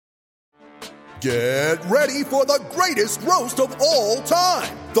Get ready for the greatest roast of all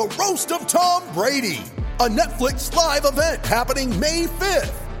time, the Roast of Tom Brady, a Netflix live event happening May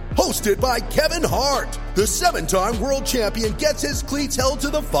 5th. Hosted by Kevin Hart, the 7-time world champion gets his cleats held to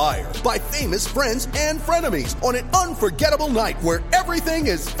the fire by famous friends and frenemies on an unforgettable night where everything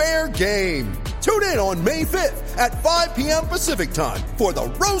is fair game. Tune in on May 5th at 5 p.m. Pacific time for the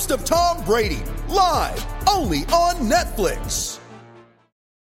Roast of Tom Brady, live only on Netflix.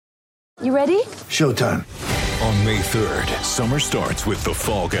 You ready? Showtime. On May 3rd, summer starts with The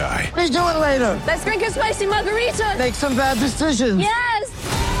Fall Guy. Let's do it later. Let's drink a spicy margarita. Make some bad decisions.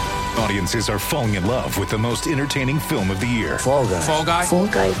 Yes! Audiences are falling in love with the most entertaining film of the year. Fall Guy. Fall Guy? Fall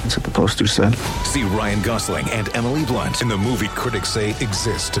Guy. That's what the poster said. See Ryan Gosling and Emily Blunt in the movie critics say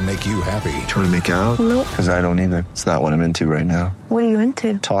exists to make you happy. Trying to make it out? Nope. Because I don't either. It's not what I'm into right now. What are you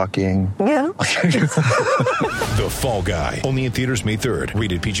into? Talking. Yeah. The Fall Guy. Only in theaters May 3rd.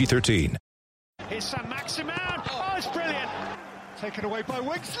 Rated PG-13. Here's Sam Maximan. Oh, it's brilliant. Taken away by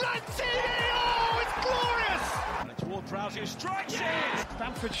Wicks. Lanzini. Oh, it's glorious. And it's Ward-Prowse who strikes it.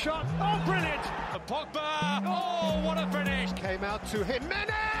 Bamford shot. Oh, brilliant. The Pogba. Oh, what a finish. Came out to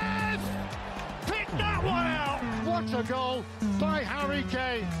Jimenez. Picked that one out. What a goal by Harry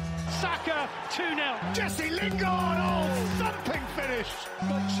Kane. Saka 2-0. Jesse Lingard. Oh, thumping finish.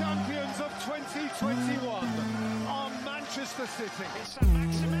 The champions of 2021 are Manchester City. It's Sam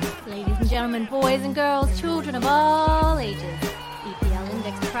Maximan. Ladies and gentlemen, boys and girls, children of all ages, EPL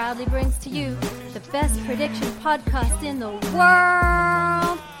Index proudly brings to you the best prediction podcast in the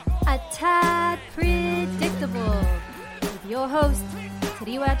world, A Tad Predictable, with your host,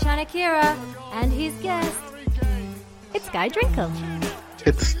 Tariwa Chanakira, and his guest, it's Guy Drinkle.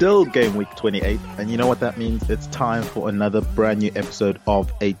 It's still game week 28, and you know what that means? It's time for another brand new episode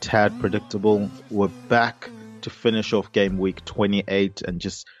of A Tad Predictable. We're back to finish off game week 28 and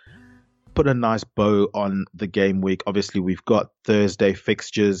just put a nice bow on the game week. Obviously, we've got Thursday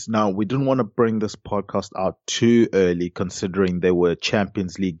fixtures. Now, we didn't want to bring this podcast out too early, considering there were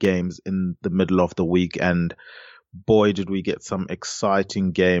Champions League games in the middle of the week, and boy, did we get some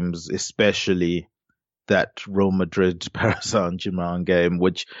exciting games, especially that Real Madrid Paris Saint-Germain game,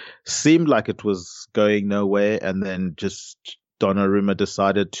 which seemed like it was going nowhere, and then just Donnarumma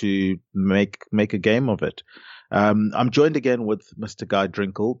decided to make a game of it. I'm joined again with Mr. Guy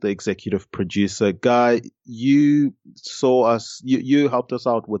Drinkle, the executive producer. Guy, you saw us, you helped us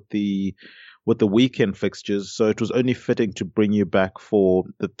out with the weekend fixtures, so it was only fitting to bring you back for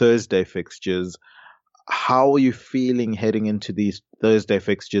the Thursday fixtures. How are you feeling heading into these Thursday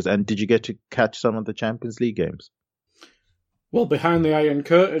fixtures, and did you get to catch some of the Champions League games? Well, behind the iron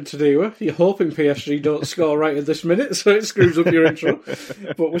curtain today, you're hoping PSG don't score right at this minute, so it screws up your intro.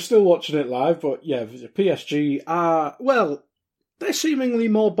 But we're still watching it live. But yeah, PSG are, well, they're seemingly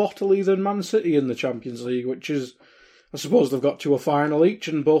more bottly than Man City in the Champions League, which is, I suppose they've got to a final each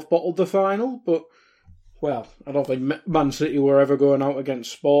and both bottled the final. But, well, I don't think Man City were ever going out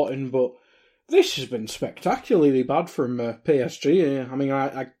against Sporting, but this has been spectacularly bad from PSG. I mean,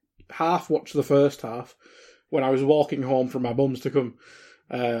 I half watched the first half when I was walking home from my mum's to come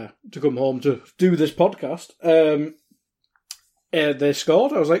home to do this podcast. They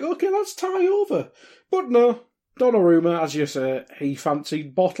scored. I was like, okay, let's tie over. But no, Donnarumma, as you say, he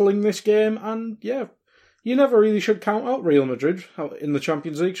fancied bottling this game, and yeah, you never really should count out Real Madrid in the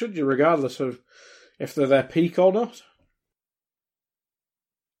Champions League, should you, regardless of if they're their peak or not?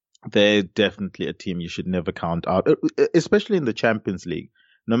 They're definitely a team you should never count out, especially in the Champions League.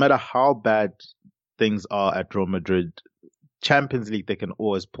 No matter how bad things are at Real Madrid, Champions League, they can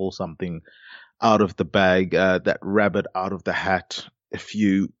always pull something out of the bag, that rabbit out of the hat, if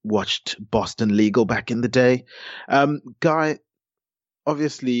you watched Boston Legal back in the day. Guy,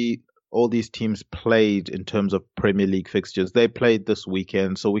 obviously all these teams played in terms of Premier League fixtures. They played this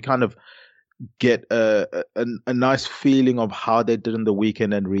weekend, so we kind of get a nice feeling of how they did in the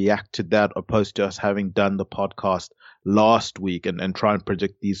weekend and react to that, opposed to us having done the podcast last week and try and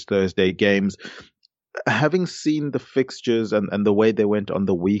predict these Thursday games. Having seen the fixtures and the way they went on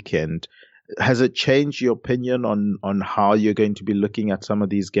the weekend, has it changed your opinion on how you're going to be looking at some of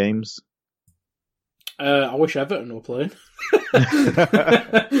these games? I wish Everton were playing.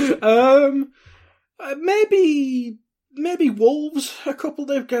 Maybe Wolves. A couple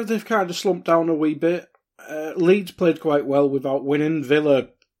they've kind of slumped down a wee bit. Leeds played quite well without winning. Villa,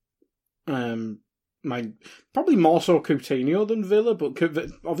 probably more so Coutinho than Villa, but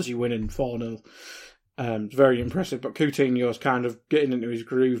obviously winning 4-0. Very impressive, but Coutinho's kind of getting into his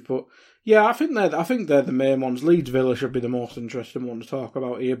groove. But yeah, I think they're the main ones. Leeds Villa should be the most interesting one to talk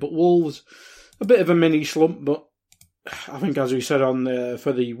about here. But Wolves, a bit of a mini slump, but I think as we said on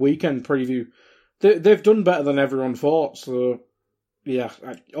for the weekend preview, they've done better than everyone thought. So yeah,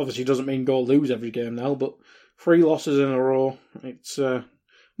 obviously doesn't mean go lose every game now, but 3 losses in a row. It's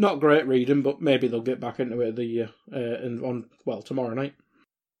not great reading, but maybe they'll get back into it tomorrow night.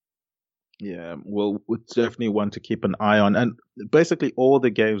 Yeah, well, it's definitely one to keep an eye on. And basically all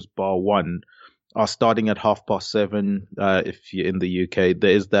the games bar one are starting at 7:30. If you're in the UK, there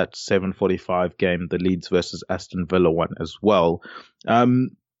is that 7:45 game, the Leeds versus Aston Villa one as well.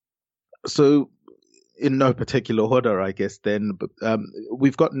 So in no particular order, I guess then, but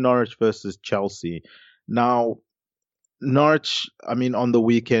we've got Norwich versus Chelsea. Now, Norwich, I mean, on the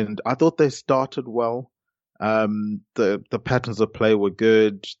weekend, I thought they started well. The patterns of play were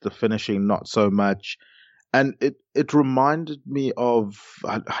good, the finishing not so much, and it reminded me of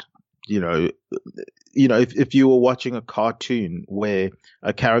if you were watching a cartoon where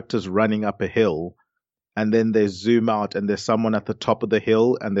a character's running up a hill, and then they zoom out and there's someone at the top of the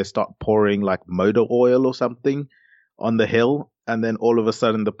hill and they start pouring like motor oil or something on the hill, and then all of a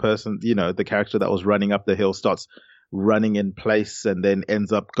sudden the person, the character that was running up the hill starts running in place and then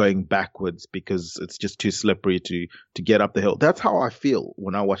ends up going backwards because it's just too slippery to get up the hill. That's how I feel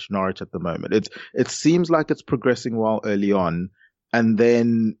when I watch Norwich at the moment. It seems like it's progressing well early on, and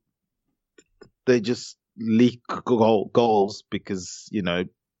then they just leak goals because,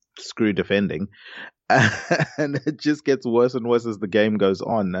 screw defending. And it just gets worse and worse as the game goes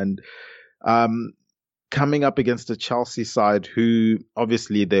on. And coming up against a Chelsea side who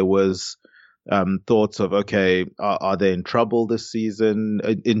obviously there was thoughts of, okay, are they in trouble this season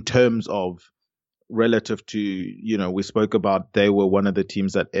in terms of relative to, we spoke about they were one of the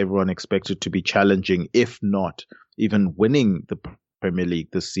teams that everyone expected to be challenging, if not even winning the Premier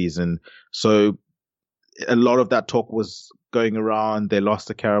League this season. So a lot of that talk was going around. They lost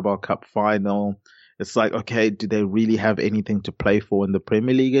the Carabao Cup final. It's like, okay, do they really have anything to play for in the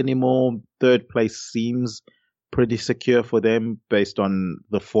Premier League anymore? Third place seems pretty secure for them based on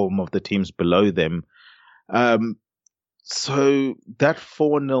the form of the teams below them. So that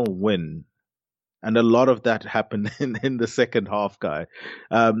 4-0 win, and a lot of that happened in the second half, Guy.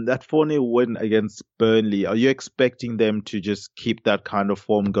 That 4-0 win against Burnley, are you expecting them to just keep that kind of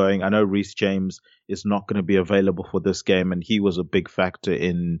form going? I know Reece James is not going to be available for this game, and he was a big factor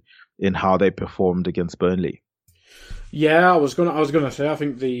in how they performed against Burnley. Yeah, I was gonna say I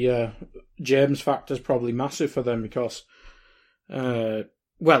think the James factor is probably massive for them because,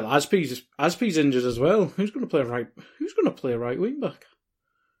 Aspie's injured as well. Who's going to play right wing back?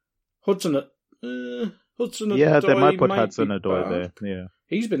 Hudson. Yeah, they might put Hudson-Odoi there. Yeah,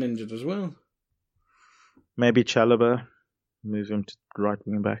 he's been injured as well. Maybe Chalobah, move him to right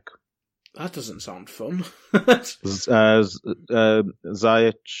wing back. That doesn't sound fun.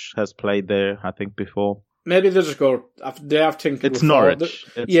 Ziyech has played there, I think, before. Maybe they just go. They have tinkered. It's Norwich.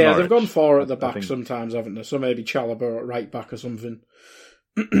 Norwich. They've gone 4 at the back sometimes, haven't they? So maybe Chalobah at right back or something,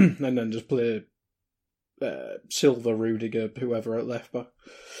 and then just play Silva, Rudiger, whoever at left back.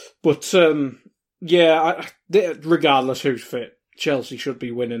 But regardless who's fit, Chelsea should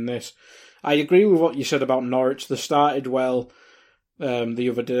be winning this. I agree with what you said about Norwich. They started well the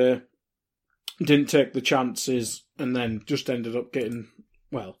other day, didn't take the chances, and then just ended up getting,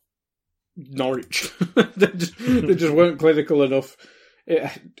 Norwich. they just weren't clinical enough.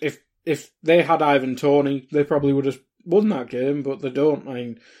 If they had Ivan Toney, they probably would have won that game, but they don't. I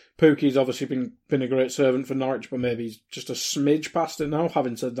mean, Pukki's obviously been a great servant for Norwich, but maybe he's just a smidge past it now.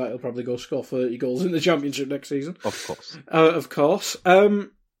 Having said that, he'll probably go score 30 goals in the Championship next season. Of course. Of course.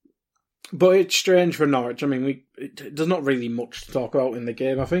 But it's strange for Norwich. I mean, there's not really much to talk about in the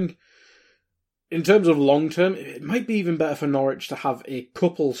game. I think in terms of long term, it might be even better for Norwich to have a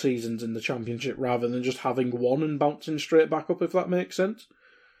couple seasons in the Championship rather than just having one and bouncing straight back up, if that makes sense.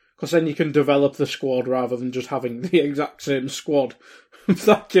 Because then you can develop the squad rather than just having the exact same squad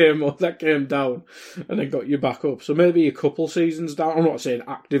that came down and then got you back up. So maybe a couple seasons down. I'm not saying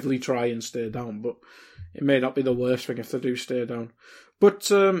actively try and stay down, but it may not be the worst thing if they do stay down. But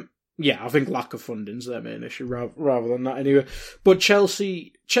I think lack of funding's their main issue rather than that anyway. But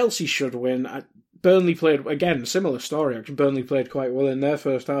Chelsea should win. Burnley played, again, similar story actually. Burnley played quite well in their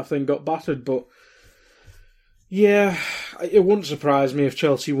first half, then got battered, but yeah, it wouldn't surprise me if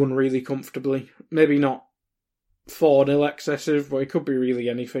Chelsea won really comfortably. Maybe not 4-0 excessive, but it could be really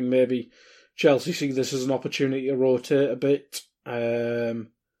anything. Maybe Chelsea see this as an opportunity to rotate a bit. Who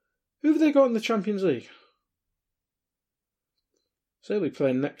have they got in the Champions League? So they'll be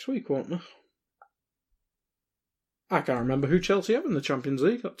playing next week, won't they? I can't remember who Chelsea have in the Champions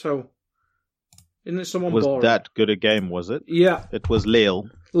League. That's how. Isn't it someone was boring? That good a game, was it? Yeah. It was Lille.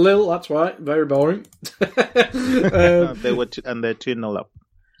 Lille, that's right. Very boring. They were they're 2-0 up.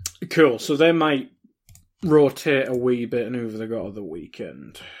 Cool. So they might rotate a wee bit, and who have they got on the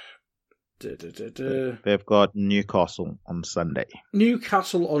weekend? They've got Newcastle on Sunday.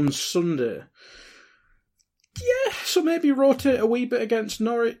 Newcastle on Sunday. Yeah, so maybe rotate a wee bit against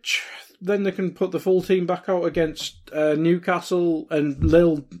Norwich. Then they can put the full team back out against Newcastle, and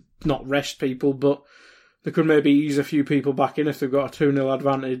they'll not rest people, but they could maybe ease a few people back in if they've got a 2-0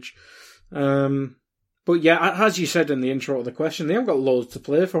 advantage. But yeah, as you said in the intro of the question, they haven't got loads to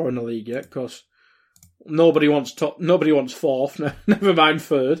play for in the league yet, because nobody wants fourth, never mind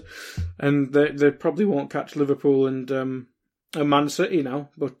third, and they probably won't catch Liverpool and Man City now.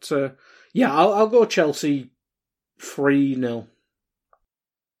 But yeah, I'll go Chelsea 3-0.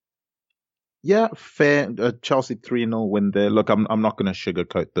 Yeah, fair. Chelsea 3-0 win there. Look, I'm not going to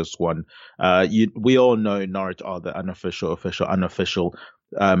sugarcoat this one. We all know Norwich are the unofficial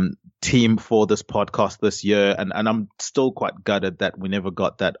team for this podcast this year, and I'm still quite gutted that we never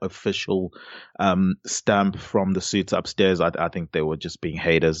got that official stamp from the suits upstairs. I think they were just being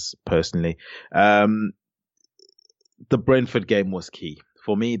haters, personally. The Brentford game was key.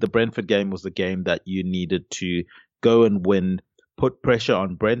 For me, the Brentford game was the game that you needed to go and win, put pressure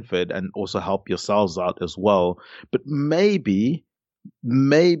on Brentford, and also help yourselves out as well. But maybe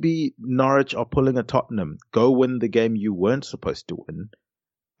Norwich are pulling a Tottenham. Go win the game you weren't supposed to win.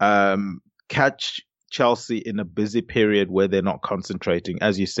 Catch Chelsea in a busy period where they're not concentrating.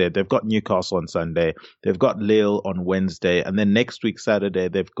 As you said, they've got Newcastle on Sunday, they've got Lille on Wednesday, and then next week, Saturday,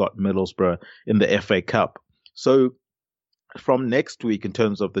 they've got Middlesbrough in the FA Cup. So from next week, in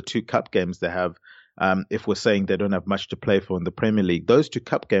terms of the 2 cup games they have, if we're saying they don't have much to play for in the Premier League, those 2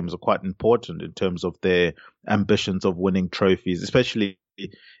 cup games are quite important in terms of their ambitions of winning trophies, especially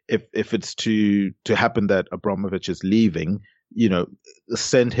if it's to happen that Abramovich is leaving.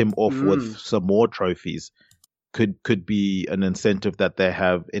 Send him off with some more trophies could be an incentive that they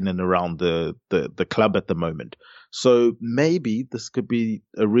have in and around the club at the moment. So maybe this could be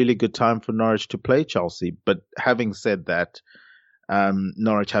a really good time for Norwich to play Chelsea. But having said that,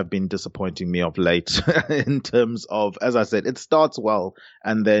 Norwich have been disappointing me of late in terms of, as I said, it starts well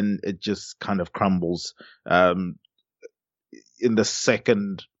and then it just kind of crumbles in the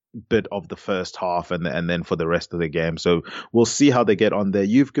second bit of the first half and then for the rest of the game. So we'll see how they get on there.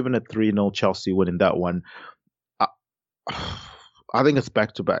 You've given it 3-0 Chelsea winning that one. I think it's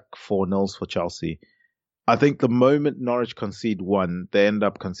back-to-back 4-0s for Chelsea. I think the moment Norwich concede 1, they end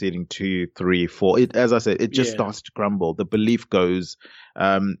up conceding 2, 3, 4. As I said, it just starts to crumble. The belief goes.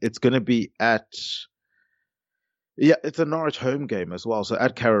 It's going to be it's a Norwich home game as well, so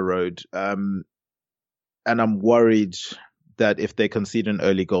at Carrow Road. And I'm worried that if they concede an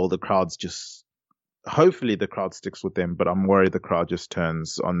early goal, hopefully the crowd sticks with them, but I'm worried the crowd just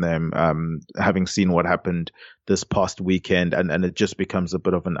turns on them, having seen what happened this past weekend, and it just becomes a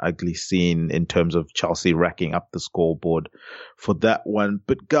bit of an ugly scene in terms of Chelsea racking up the scoreboard for that one.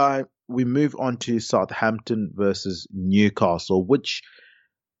 But Guy, we move on to Southampton versus Newcastle, which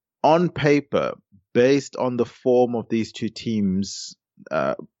on paper, based on the form of these 2 teams,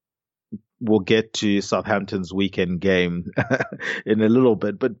 we'll get to Southampton's weekend game in a little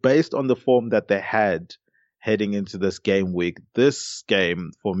bit, but based on the form that they had heading into this game week, this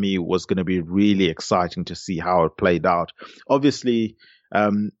game for me was going to be really exciting to see how it played out. Obviously,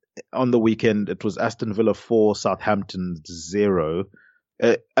 on the weekend, it was Aston Villa 4, Southampton 0.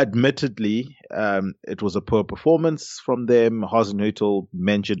 Admittedly, it was a poor performance from them. Hasenhüttl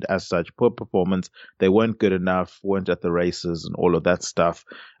mentioned as such, poor performance. They weren't good enough, weren't at the races and all of that stuff.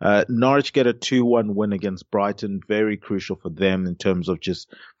 Norwich get a 2-1 win against Brighton. Very crucial for them in terms of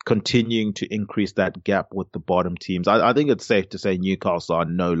just continuing to increase that gap with the bottom teams. I think it's safe to say Newcastle are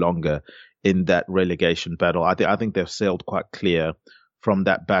no longer in that relegation battle. I think they've sailed quite clear from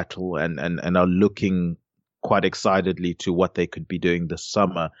that battle and are looking quite excitedly to what they could be doing this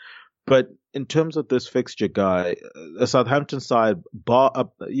summer. But in terms of this fixture, Guy, the Southampton side,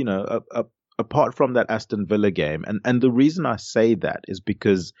 apart from that Aston Villa game, and the reason I say that is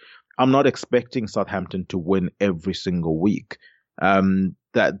because I'm not expecting Southampton to win every single week. That's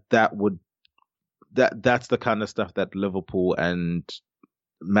the kind of stuff that Liverpool and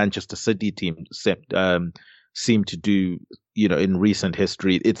Manchester City teams seem to do, in recent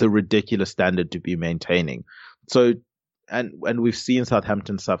history. It's a ridiculous standard to be maintaining. So, and we've seen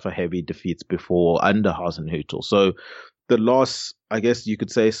Southampton suffer heavy defeats before under Hasenhüttl. So the loss, I guess you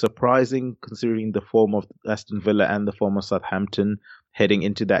could say, surprising considering the form of Aston Villa and the form of Southampton heading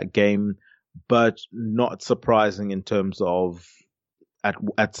into that game, but not surprising in terms of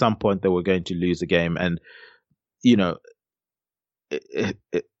at some point they were going to lose a game. And,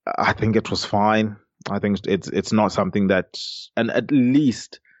 I think it was fine. I think it's not something that, and at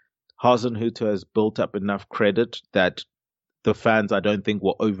least Hasenhüttl has built up enough credit that the fans, I don't think,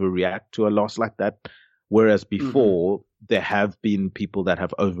 will overreact to a loss like that. Whereas before, there have been people that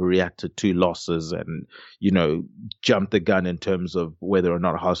have overreacted to losses and, jumped the gun in terms of whether or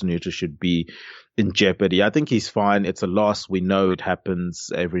not Hasenhüttl should be in jeopardy. I think he's fine. It's a loss. We know it happens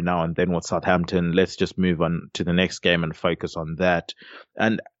every now and then with Southampton. Let's just move on to the next game and focus on that.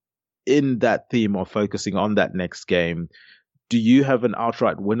 And in that theme of focusing on that next game, do you have an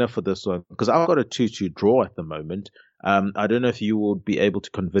outright winner for this one? Because I've got a 2-2 draw at the moment. I don't know if you will be able to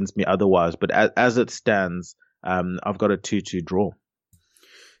convince me otherwise, but as it stands, I've got a 2-2 draw.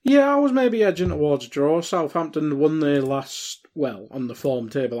 Yeah, I was maybe edging towards draw. Southampton won their last, on the form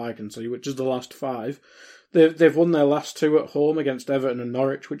table I can see, which is the last 5. They've won their last 2 at home against Everton and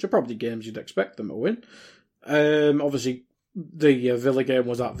Norwich, which are probably games you'd expect them to win. Obviously, the Villa game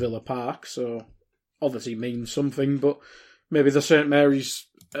was at Villa Park, so obviously means something, but maybe the St Mary's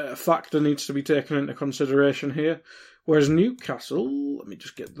factor needs to be taken into consideration here. Whereas Newcastle, let me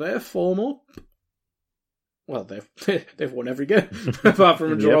just get their form up. Well, they've won every game apart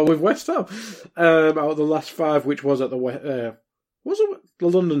from a draw with West Ham out of the last 5, which was at the the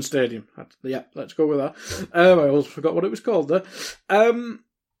London Stadium. Yeah, let's go with that. I almost forgot what it was called there.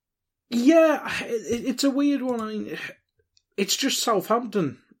 It's a weird one. I mean, it's just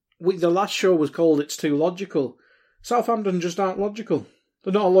Southampton. The last show was called "It's Too Logical." Southampton just aren't logical.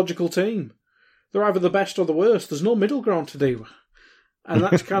 They're not a logical team. They're either the best or the worst. There's no middle ground to do. And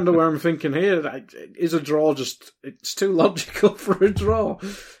that's kind of where I'm thinking here. Is a draw it's too logical for a draw.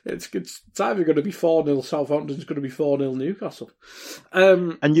 It's either going to be 4-0 Southampton, it's going to be 4-0 Newcastle.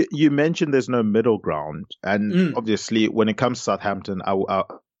 And you mentioned there's no middle ground. And obviously, when it comes to Southampton,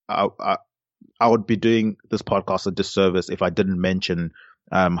 I would be doing this podcast a disservice if I didn't mention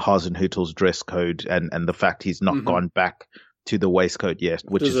Hasenhüttl's dress code and the fact he's not gone back to the waistcoat yet,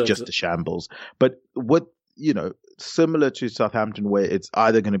 which is just a shambles. But what, similar to Southampton, where it's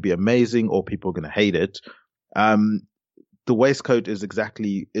either going to be amazing or people are going to hate it, the waistcoat is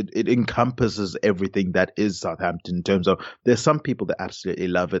exactly, it encompasses everything that is Southampton in terms of there's some people that absolutely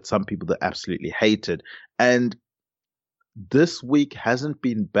love it, some people that absolutely hate it. And this week hasn't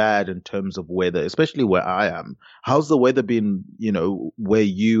been bad in terms of weather, especially where I am. How's the weather been, where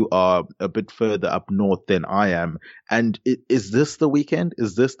you are a bit further up north than I am? And is this the weekend?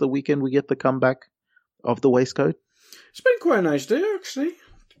 Is this the weekend we get the comeback of the waistcoat? It's been quite a nice day, actually.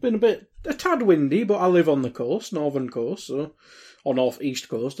 It's been a tad windy, but I live on the coast, northern coast, or north-east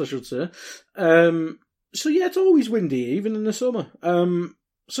coast, I should say. So yeah, it's always windy, even in the summer.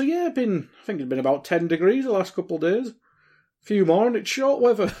 So yeah, I think it's been about 10 degrees the last couple of days. A few more, and it's short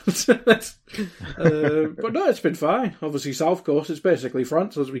weather. But no, it's been fine. Obviously, South Coast, it's basically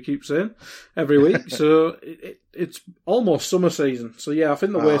France, as we keep saying, every week. So it's almost summer season. So yeah, I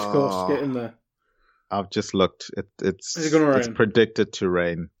think the West Coast is getting there. I've just looked. It's rain? predicted to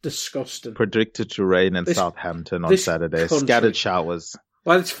rain. Disgusting. Predicted to rain in Southampton on Saturday. Country. Scattered showers.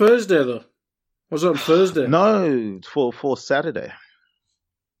 Well, it's Thursday, though. Was it on Thursday? No, for Saturday.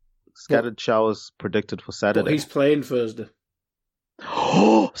 Scattered showers predicted for Saturday. But he's playing Thursday.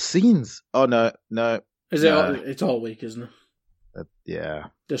 Oh, scenes. Oh, no. Is it? It's all week, isn't it? Yeah.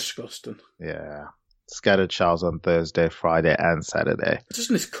 Disgusting. Yeah. Scattered showers on Thursday, Friday, and Saturday.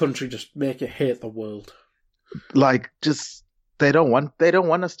 Doesn't this country just make you hate the world? They don't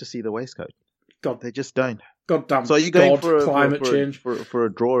want us to see the waistcoat. God, they just don't. God damn. So are you going for climate change for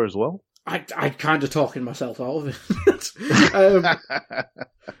a draw as well? I kind of talking myself out of it.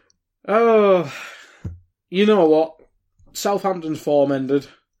 Oh, you know what? Southampton's form ended.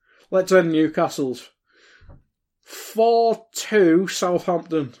 Let's end Newcastle's. 4-2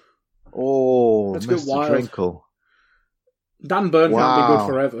 Southampton. Oh, let's Mr. go wild. Drinkle. Dan Burn can't be good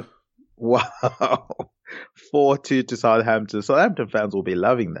forever. Wow. 4-2 to Southampton. Southampton fans will be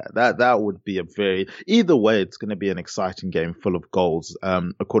loving that. That would be either way, it's going to be an exciting game full of goals,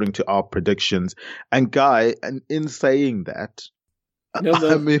 according to our predictions. And Guy, and in saying that,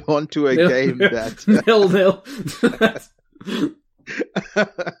 I move on to a game that 0-0.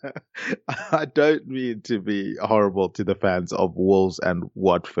 I don't mean to be horrible to the fans of Wolves and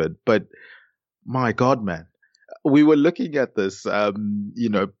Watford, but my God, man, we were looking at this,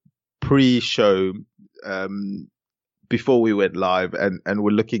 pre-show, before we went live, and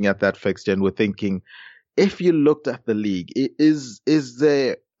we're looking at that fixture, and we're thinking, if you looked at the league, is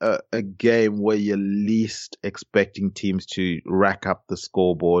there a game where you're least expecting teams to rack up the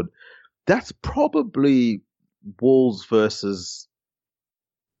scoreboard? That's probably Wolves versus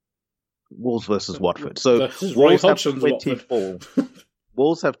Watford. So Wolves have 24.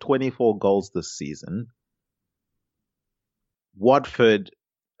 Wolves have 24 goals this season. Watford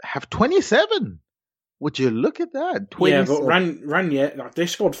have 27. Would you look at that? 27. Yeah, but Ranieri, they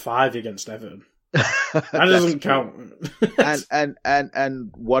scored 5 against Everton. That doesn't count.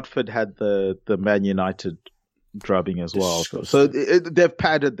 and Watford had the Man United drubbing as well. Disgusting. So they've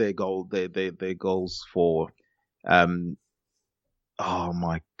padded their goals for. Oh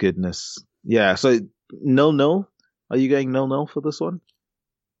my goodness! Yeah, so 0-0. Are you going 0-0 for this one?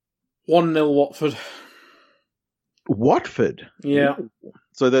 1-0 Watford. Watford. Yeah.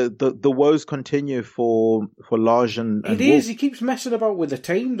 So the woes continue for Lage and It is. He keeps messing about with the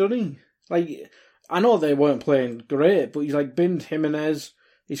team, doesn't he? Like, I know they weren't playing great, but he's like binned Jimenez.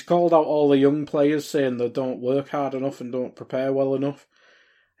 He's called out all the young players, saying they don't work hard enough and don't prepare well enough.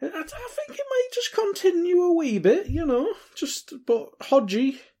 I think it might just continue a wee bit, you know. But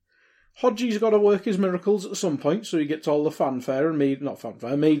Hodgie's got to work his miracles at some point, so he gets all the fanfare and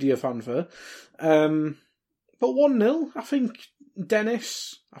media fanfare. But 1-0, I think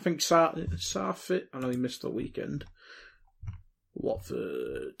Dennis, I think Sarfit, I know he missed the weekend.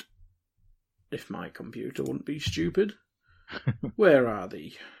 Watford, if my computer wouldn't be stupid. Where are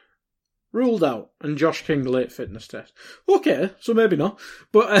they? Ruled out, and Josh King late fitness test. Okay, so maybe not.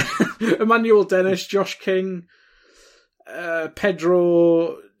 But Emmanuel Dennis, Josh King,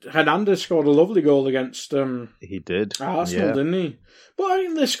 Pedro Hernandez scored a lovely goal against he did. Arsenal, didn't he? But I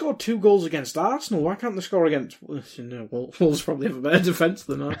think they scored 2 goals against Arsenal. Why can't they score against... Wolves probably have a better defence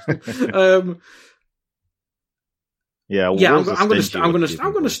than Arsenal. I'm going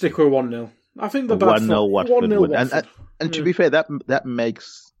to stick with 1-0. I think the 1-0 Watford. 1-0 Watford. And to be fair, that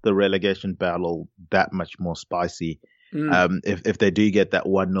makes the relegation battle that much more spicy. If they do get that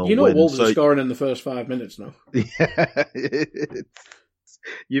 1-0 you know win. Wolves are scoring in the first 5 minutes now. Yeah,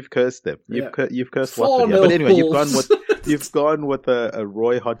 you've cursed them. You've cursed 4-0 Watford. Yeah. But anyway, Wolves. you've gone with a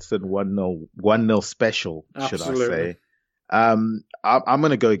Roy Hodgson 1-0 special, should I say? I'm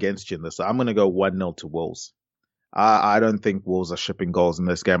going to go against you in this. I'm going to go 1-0 to Wolves. I don't think Wolves are shipping goals in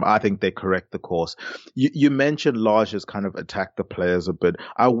this game. I think they correct the course. You mentioned Lage has kind of attacked the players a bit.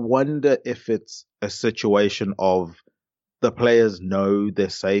 I wonder if it's a situation of the players know they're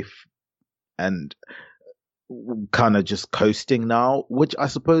safe and kind of just coasting now, which I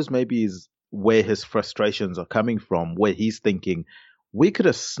suppose maybe is where his frustrations are coming from, where he's thinking, we could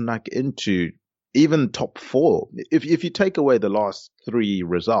have snuck into even top 4. If you take away the last 3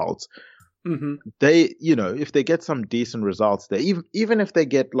 results, they, if they get some decent results there, even if they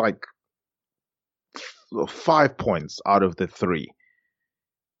get like 5 points out of the three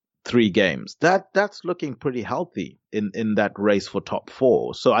games, that's looking pretty healthy in that race for top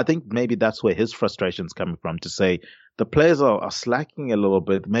 4. So I think maybe that's where his frustration's coming from, to say the players are slacking a little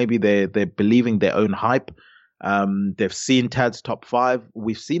bit. Maybe they're believing their own hype. They've seen Tad's top 5.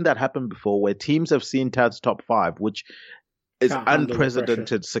 We've seen that happen before, where teams have seen Tad's top 5, which is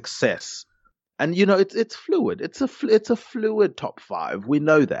unprecedented success. And it's fluid. It's a fluid top 5. We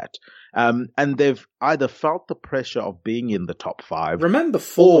know that. And they've either felt the pressure of being in the top 5. Remember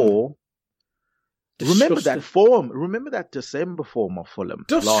form. Remember that form. Remember that December form of Fulham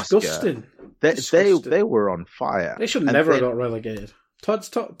last year. They were on fire. They should never have got relegated. Tad's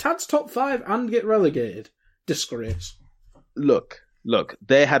top 5 and get relegated. Disgrace. Look,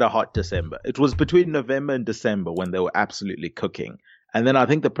 they had a hot December. It was between November and December when they were absolutely cooking. And then I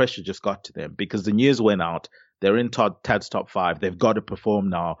think the pressure just got to them because the news went out. They're in Tad's top 5. They've got to perform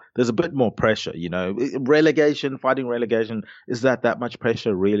now. There's a bit more pressure, Relegation, fighting relegation. Is that much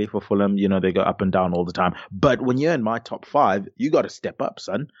pressure really for Fulham? They go up and down all the time. But when you're in my top 5, you got to step up,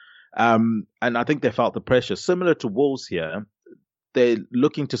 son. And I think they felt the pressure. Similar to Wolves here, they're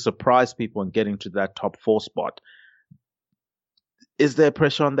looking to surprise people and getting to that top 4 spot. Is there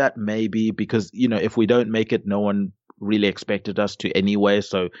pressure on that? Maybe, because, if we don't make it, no one really expected us to anyway,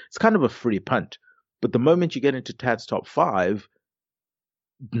 so it's kind of a free punt. But the moment you get into Tad's top 5,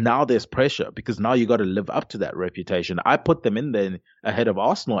 now there's pressure, because now you got to live up to that reputation. I put them in there ahead of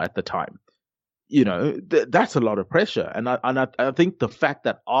Arsenal at the time. That's a lot of pressure, and I think the fact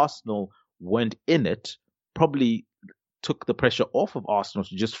that Arsenal weren't in it probably took the pressure off of Arsenal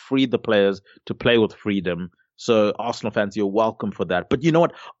to just free the players to play with freedom. So Arsenal fans, you're welcome for that. But you know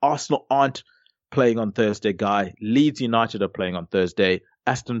what? Arsenal aren't playing on Thursday, Guy. Leeds United are playing on Thursday.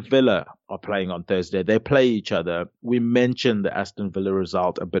 Aston Villa are playing on Thursday. They play each other. We mentioned the Aston Villa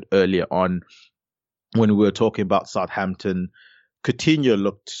result a bit earlier on when we were talking about Southampton. Coutinho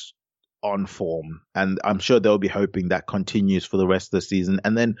looked on form, and I'm sure they'll be hoping that continues for the rest of the season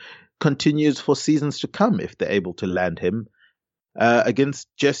and then continues for seasons to come if they're able to land him. Against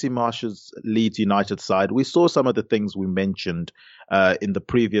Jesse Marsh's Leeds United side, we saw some of the things we mentioned in the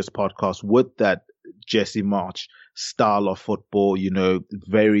previous podcast with that Jesse Marsh style of football,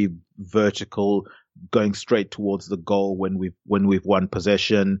 very vertical, going straight towards the goal when we've won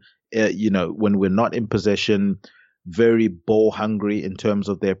possession, when we're not in possession, very ball hungry in terms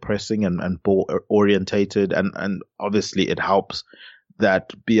of their pressing and ball orientated. And obviously it helps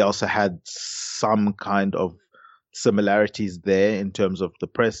that Bielsa had some kind of similarities there in terms of the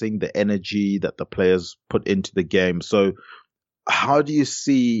pressing, the energy that the players put into the game. So how do you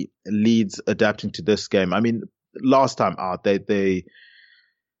see Leeds adapting to this game? I mean, last time out, they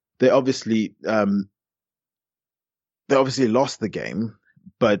obviously lost the game,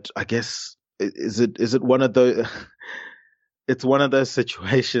 but I guess is it one of those? It's one of those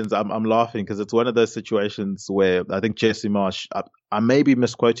situations. I'm laughing because it's one of those situations where I think Jesse Marsh, I may be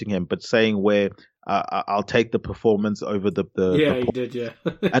misquoting him, but saying where I'll take the performance over the he did, yeah.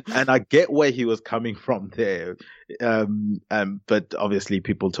 and I get where he was coming from there, but obviously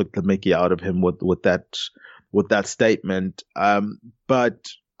people took the mickey out of him with that statement. But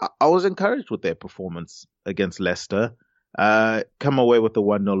I was encouraged with their performance against Leicester. Come away with a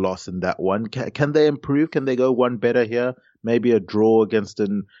 1-0 loss in that one. Can they improve? Can they go one better here? Maybe a draw against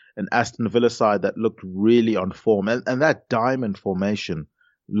an Aston Villa side that looked really on form. And that diamond formation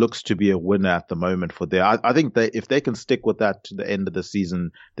looks to be a winner at the moment for them. I think if they can stick with that to the end of the season,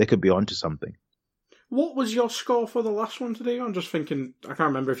 they could be onto something. What was your score for the last one today? I'm just thinking, I can't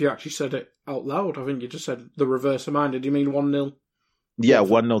remember if you actually said it out loud. I think you just said the reverse of mine. Did you mean 1-0? Yeah,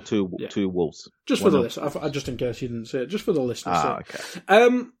 1-0 to Wolves. Just for the listeners, just in case you didn't say it, just for the listeners. Okay.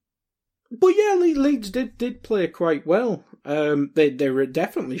 But yeah, Leeds did play quite well. They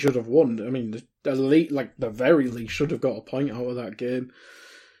definitely should have won. I mean, the very least should have got a point out of that game.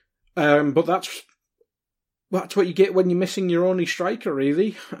 But that's what you get when you're missing your only striker,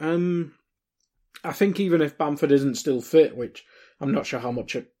 really. I think even if Bamford isn't still fit, which I'm not sure how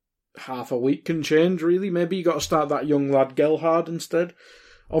much half a week can change, really. Maybe you got to start that young lad Gelhardt instead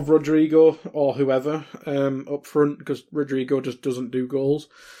of Rodrigo or whoever up front, because Rodrigo just doesn't do goals.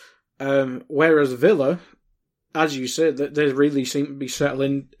 Whereas Villa, as you said, that they really seem to be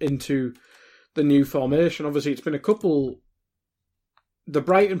settling into the new formation. Obviously, it's been a couple. The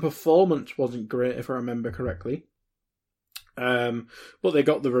Brighton performance wasn't great, if I remember correctly, but they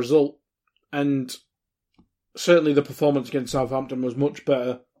got the result, and certainly the performance against Southampton was much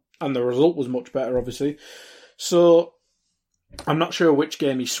better. And the result was much better, obviously. So, I'm not sure which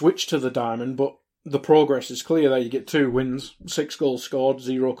game he switched to the diamond, but the progress is clear there. You get 2 wins, 6 goals scored,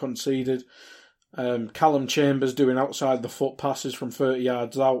 0 conceded. Callum Chambers doing outside the foot passes from 30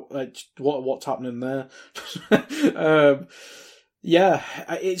 yards out. What's happening there? Yeah,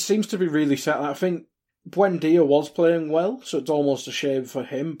 it seems to be really set. I think Buendia was playing well, so it's almost a shame for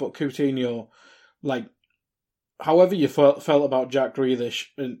him, but Coutinho, however you felt about Jack Grealish,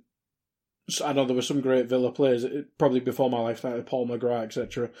 and I know there were some great Villa players, probably before my lifetime, Paul McGrath,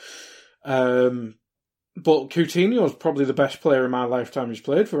 etc. But Coutinho is probably the best player in my lifetime who's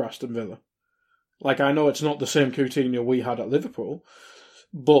played for Aston Villa. I know it's not the same Coutinho we had at Liverpool,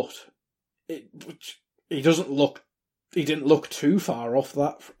 but he didn't look too far off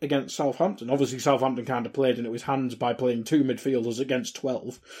that against Southampton. Obviously, Southampton kind of played into his hands by playing 2 midfielders against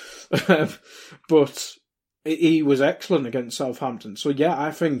 12. But he was excellent against Southampton. So yeah,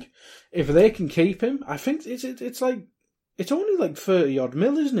 I think if they can keep him, I think it's only 30 odd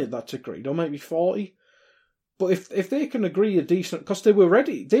mil, isn't it? That's agreed, or maybe 40. But if they can agree a decent, because they were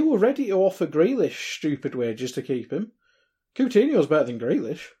ready to offer Grealish stupid wages to keep him. Coutinho's better than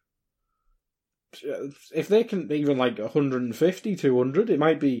Grealish. If they can even 150, 200, it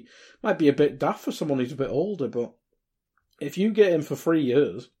might be a bit daft for someone who's a bit older. But if you get him for 3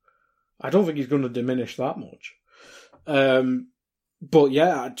 years, I don't think he's going to diminish that much. But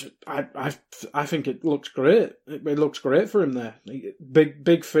yeah, I think it looks great. It looks great for him there.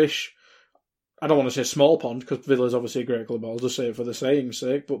 Big fish. I don't want to say small pond, because Villa's obviously a great club. I'll just say it for the saying's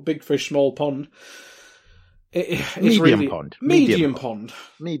sake. But big fish, small pond. Medium pond. Medium pond.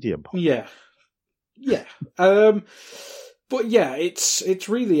 Yeah. Yeah. But yeah, it's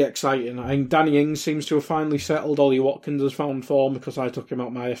really exciting. I think Danny Ings seems to have finally settled. Ollie Watkins has found form because I took him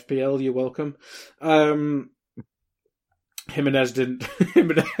out my FPL. You're welcome. Jimenez didn't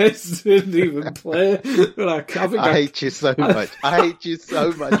even play. But I hate you so much. I hate you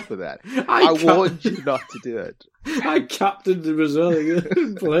so much for that. I warned you not to do it. I captained him as well. He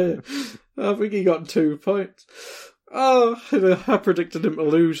didn't play. I think he got 2 points. Oh, I predicted him to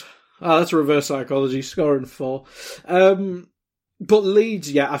lose. That's reverse psychology, scoring 4. But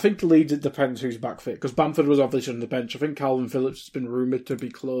Leeds, yeah, I think Leeds, it depends who's back fit, because Bamford was obviously on the bench. I think Calvin Phillips has been rumoured to be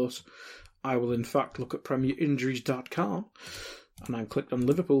close. I will, in fact, look at PremierInjuries.com, and I clicked on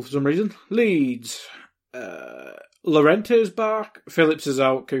Liverpool for some reason. Leeds. Llorente's back. Phillips is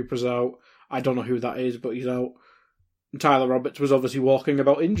out. Cooper's out. I don't know who that is, but he's out. Tyler Roberts was obviously walking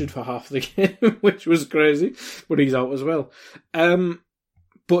about injured for half the game, which was crazy, but he's out as well.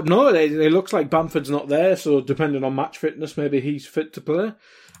 But no, it looks like Bamford's not there, so depending on match fitness, maybe he's fit to play.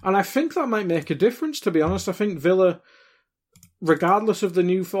 And I think that might make a difference, to be honest. I think Villa, regardless of the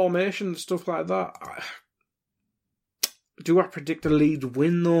new formation and stuff like that, do I predict a Leeds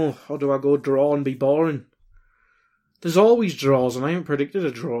win, though? Or do I go draw and be boring? There's always draws, and I haven't predicted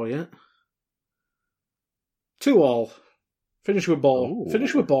a draw yet. 2-2. Finish with ball.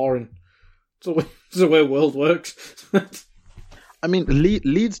 Finish with boring. It's the way world works. I mean,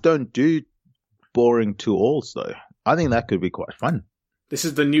 Leeds don't do boring 2-2s, though. I think that could be quite fun. This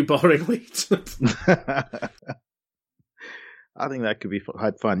is the new boring Leeds. I think that could be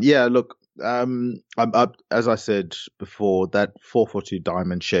quite fun. Yeah, look, I'm up, as I said before, that 4-4-2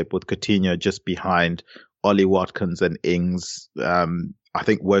 diamond shape with Coutinho just behind Ollie Watkins and Ings, I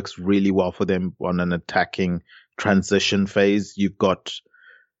think works really well for them on an attacking transition phase. You've got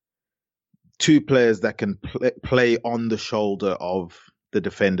two players that can play on the shoulder of the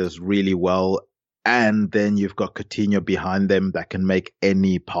defenders really well, and then you've got Coutinho behind them that can make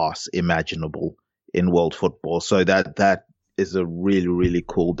any pass imaginable in world football. So that is a really, really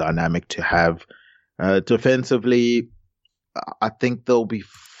cool dynamic to have. Defensively, I think they'll be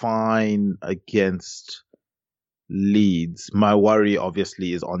fine against Leeds. My worry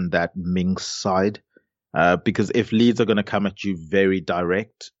obviously is on that Mings side, because if Leeds are going to come at you very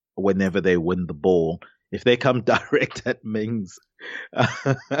direct whenever they win the ball, if they come direct at Mings,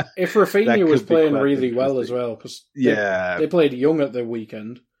 if Rafinha was playing really well as well, because they played young at the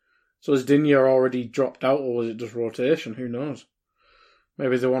weekend, so has Digne already dropped out, or was it just rotation? Who knows?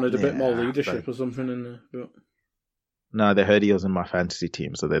 Maybe they wanted a bit more leadership or something in there. But... No, they heard he was in my fantasy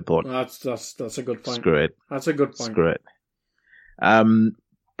team, so they thought that's a good point. Screw it. That's a good point. Screw it.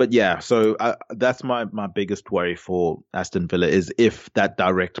 But yeah, so that's my biggest worry for Aston Villa is if that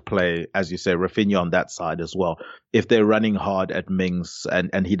direct play, as you say, Rafinha on that side as well. If they're running hard at Mings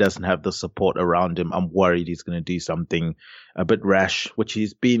and he doesn't have the support around him, I'm worried he's going to do something a bit rash, which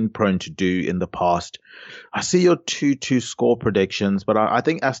he's been prone to do in the past. I see your 2-2 score predictions, but I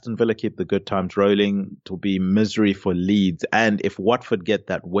think Aston Villa keep the good times rolling. It will be misery for Leeds. And if Watford get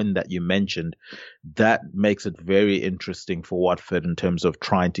that win that you mentioned, that makes it very interesting for Watford in terms of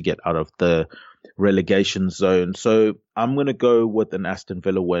trying to get out of the relegation zone. So I'm going to go with an Aston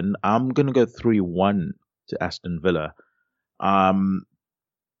Villa win. I'm going to go 3-1 to Aston Villa. I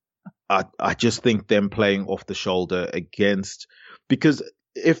just think them playing off the shoulder against, because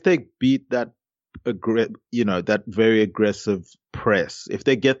if they beat that that very aggressive press, if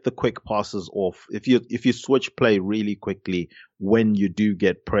they get the quick passes off, if you switch play really quickly when you do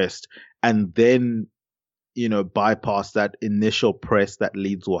get pressed, and then bypass that initial press that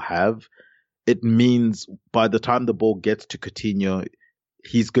Leeds will have, it means by the time the ball gets to Coutinho,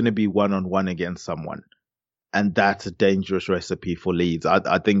 he's going to be one-on-one against someone. And that's a dangerous recipe for Leeds.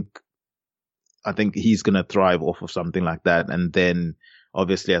 I think he's going to thrive off of something like that. And then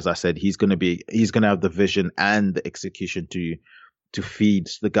obviously, as I said, he's going to have the vision and the execution to feed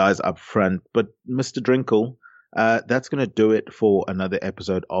the guys up front. But Mr. Drinkle, that's going to do it for another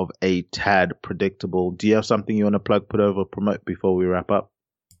episode of A Tad Predictable. Do you have something you want to plug, put over, promote before we wrap up?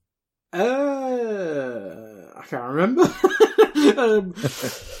 I can't remember.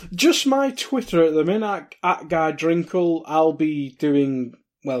 Just my Twitter at the minute, at Guy Drinkle. I'll be doing,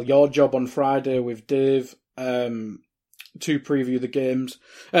 your job on Friday with Dave, to preview the games,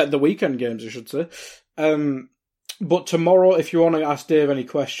 the weekend games, I should say. But tomorrow, if you want to ask Dave any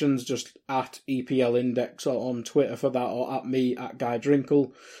questions, just at EPL Index or on Twitter for that, or at me, at Guy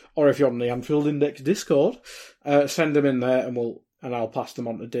Drinkle. Or if you're on the Anfield Index Discord, send them in there and I'll pass them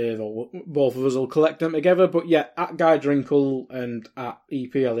on to Dave, or both of us will collect them together. But yeah, at Guy Drinkle and at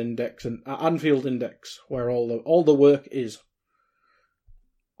EPL Index and at Anfield Index, where all the work is.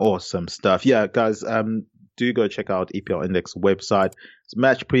 Awesome stuff. Yeah, guys, do go check out EPL Index website. It's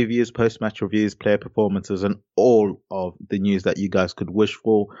match previews, post-match reviews, player performances, and all of the news that you guys could wish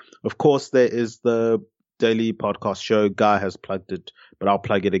for. Of course, there is the daily podcast show. Guy has plugged it, but I'll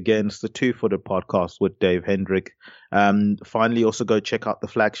plug it again. It's the Two-Footed podcast with Dave Hendrick. Finally, also go check out the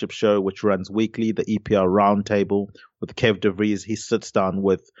flagship show, which runs weekly, the EPL Roundtable with Kev De Vries. He sits down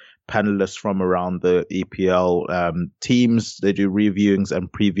with panelists from around the EPL teams. They do reviewings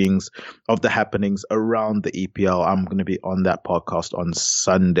and previewings of the happenings around the EPL. I'm going to be on that podcast on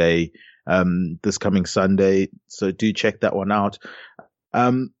Sunday, this coming Sunday. So do check that one out.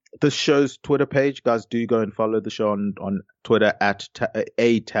 The show's Twitter page, guys, do go and follow the show on Twitter at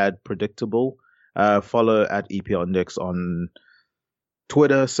A Tad Predictable. Follow at EPL Index on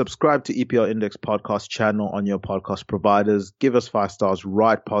Twitter. Subscribe to EPL Index podcast channel on your podcast providers. Give us 5 stars.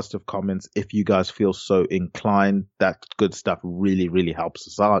 Write positive comments if you guys feel so inclined. That good stuff really, really helps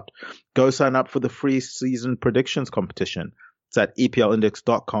us out. Go sign up for the free season predictions competition. It's at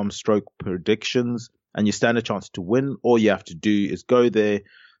EPLindex.com/predictions, and you stand a chance to win. All you have to do is go there,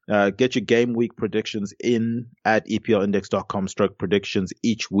 get your game week predictions in at EPLindex.com/predictions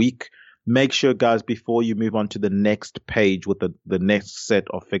each week. Make sure, guys, before you move on to the next page with the next set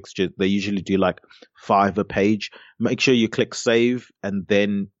of fixtures, they usually do like 5 a page. Make sure you click save and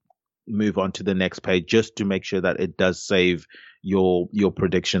then move on to the next page, just to make sure that it does save your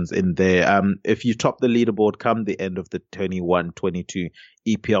predictions in there. If you top the leaderboard come the end of the 21-22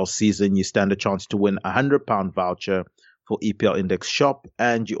 EPL season, you stand a chance to win a £100 voucher for EPL Index Shop,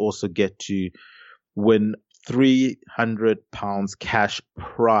 and you also get to win £300 cash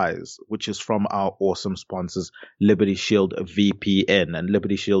prize, which is from our awesome sponsors, Liberty Shield VPN. And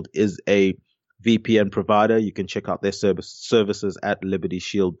Liberty Shield is a VPN provider. You can check out their services at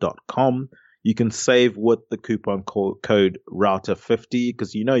libertyshield.com. You can save with the coupon code Router50,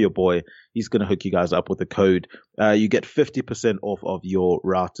 because you know your boy, he's going to hook you guys up with a code. You get 50% off of your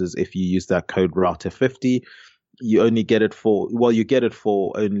routers if you use that code Router50. You only get it for, you get it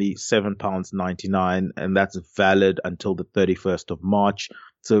for only £7.99, and that's valid until the 31st of March.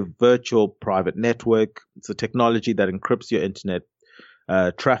 It's a virtual private network. It's a technology that encrypts your internet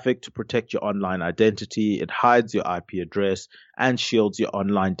traffic to protect your online identity. It hides your IP address and shields your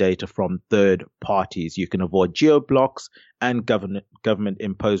online data from third parties. You can avoid geo-blocks and government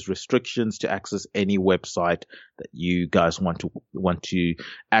imposed restrictions to access any website that you guys want to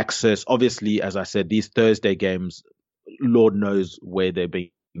access. Obviously, as I said, these Thursday games, Lord knows where they're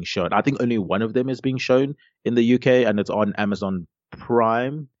being shown. I think only one of them is being shown in the UK, and it's on Amazon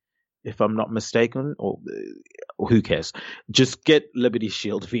Prime, if I'm not mistaken, or who cares? Just get Liberty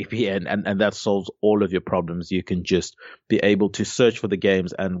Shield VPN, and that solves all of your problems. You can just be able to search for the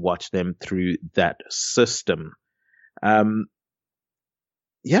games and watch them through that system.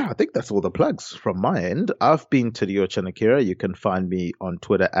 Yeah, I think that's all the plugs from my end. I've been Tadeo Chanakira. You can find me on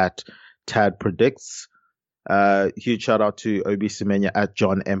Twitter at TadPredicts. Huge shout out to Obi Semenya at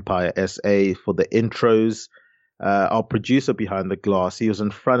John Empire SA for the intros. Our producer behind the glass, he was in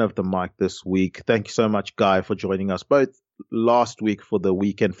front of the mic this week. Thank you so much, Guy, for joining us both last week for the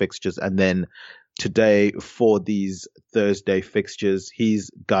weekend fixtures and then today for these Thursday fixtures. He's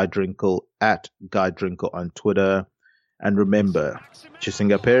Guy Drinkle at Guy Drinkle on Twitter. And remember,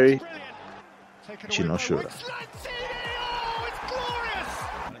 Chisinga Perry, Chinoshura.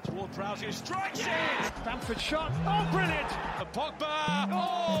 Bamford shot. Oh, brilliant. The Pogba.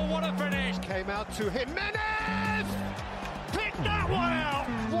 Oh, what a finish. Came out to Jimenez. Picked that one out.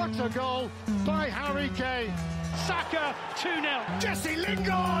 What a goal by Harry Kane. Saka 2-0. Jesse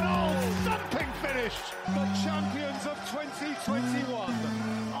Lingard. Oh, thumping finish. The champions of 2021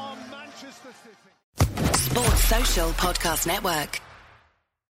 are Manchester City. Sports Social Podcast Network.